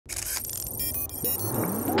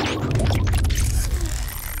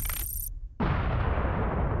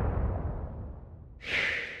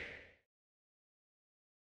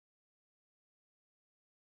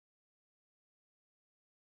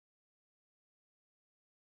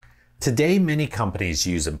Today, many companies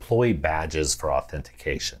use employee badges for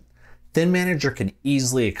authentication. ThinManager can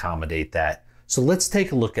easily accommodate that, so let's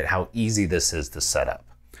take a look at how easy this is to set up.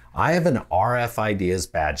 I have an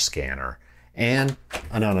RFIDs badge scanner and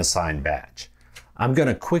an unassigned badge. I'm going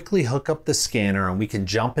to quickly hook up the scanner and we can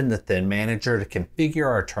jump into ThinManager to configure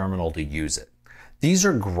our terminal to use it. These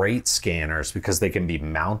are great scanners because they can be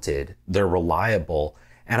mounted, they're reliable,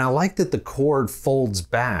 and I like that the cord folds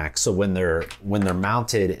back so when they're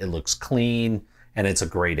mounted, it looks clean and it's a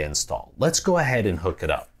great install. Let's go ahead and hook it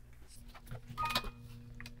up.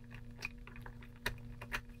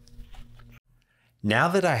 Now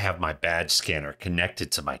that I have my badge scanner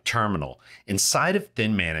connected to my terminal, inside of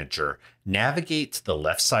ThinManager, navigate to the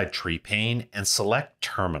left side tree pane and select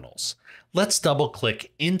Terminals. Let's double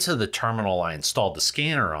click into the terminal I installed the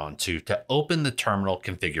scanner onto to open the terminal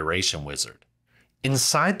configuration wizard.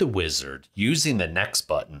 Inside the wizard, using the Next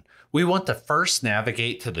button, we want to first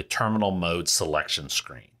navigate to the terminal mode selection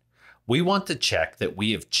screen. We want to check that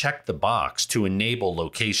we have checked the box to enable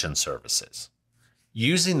location services.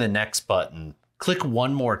 Using the Next button, click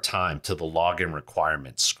one more time to the login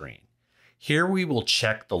requirements screen. Here we will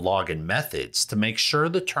check the login methods to make sure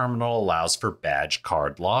the terminal allows for badge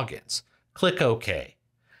card logins. Click OK.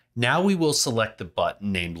 Now we will select the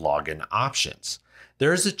button named Login Options.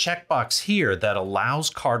 There is a checkbox here that allows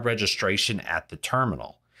card registration at the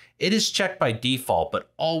terminal. It is checked by default,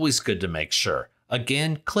 but always good to make sure.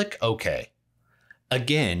 Again, click OK.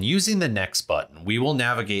 Again, using the Next button, we will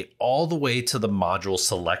navigate all the way to the module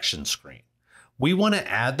selection screen. We want to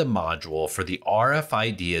add the module for the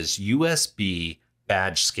RFIDs USB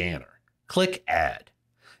badge scanner. Click Add.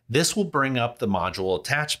 This will bring up the module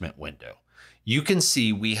attachment window. You can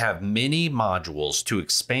see we have many modules to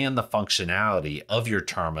expand the functionality of your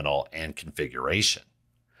terminal and configuration.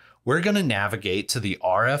 We're going to navigate to the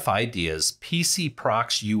RFIDs PC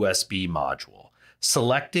Prox USB module.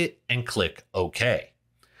 Select it and click OK.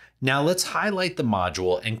 Now let's highlight the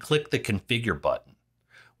module and click the Configure button.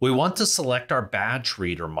 We want to select our badge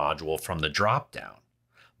reader module from the dropdown.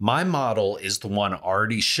 My model is the one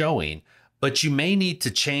already showing, but you may need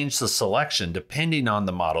to change the selection depending on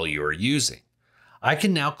the model you are using. I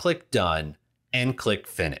can now click Done and click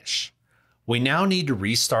Finish. We now need to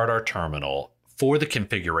restart our terminal for the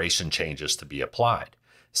configuration changes to be applied.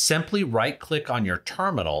 Simply right-click on your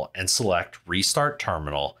terminal and select Restart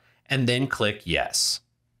Terminal, and then click Yes.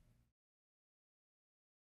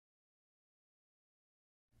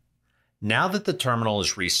 Now that the terminal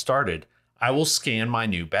is restarted, I will scan my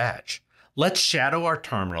new badge. Let's shadow our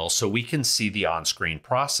terminal so we can see the on-screen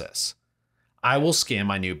process. I will scan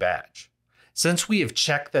my new badge. Since we have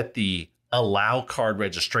checked that the Allow Card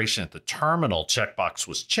Registration at the Terminal checkbox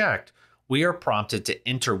was checked, we are prompted to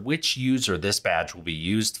enter which user this badge will be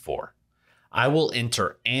used for. I will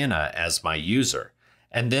enter Anna as my user,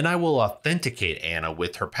 and then I will authenticate Anna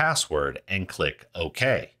with her password and click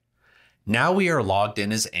OK. Now we are logged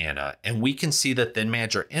in as Anna, and we can see the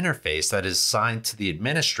ThinManager interface that is assigned to the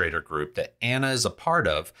administrator group that Anna is a part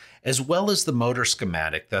of, as well as the motor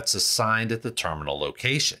schematic that's assigned at the terminal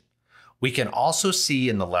location. We can also see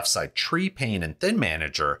in the left side tree pane in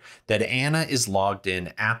ThinManager that Anna is logged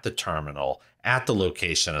in at the terminal at the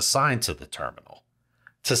location assigned to the terminal.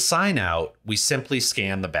 To sign out, we simply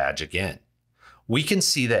scan the badge again. We can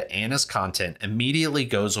see that Anna's content immediately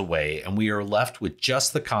goes away and we are left with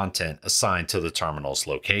just the content assigned to the terminal's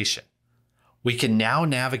location. We can now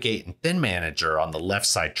navigate in ThinManager on the left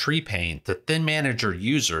side tree pane to ThinManager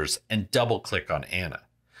users and double click on Anna.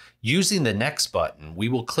 Using the Next button, we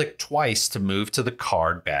will click twice to move to the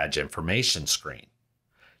card badge information screen.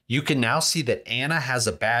 You can now see that Anna has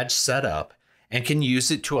a badge set up and can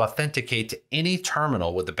use it to authenticate to any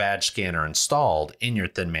terminal with the badge scanner installed in your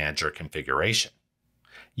ThinManager configuration.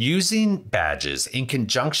 Using badges in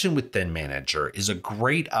conjunction with ThinManager is a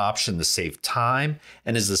great option to save time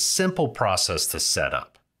and is a simple process to set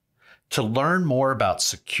up. To learn more about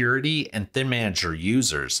security and ThinManager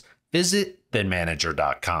users, visit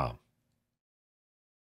ThinManager.com.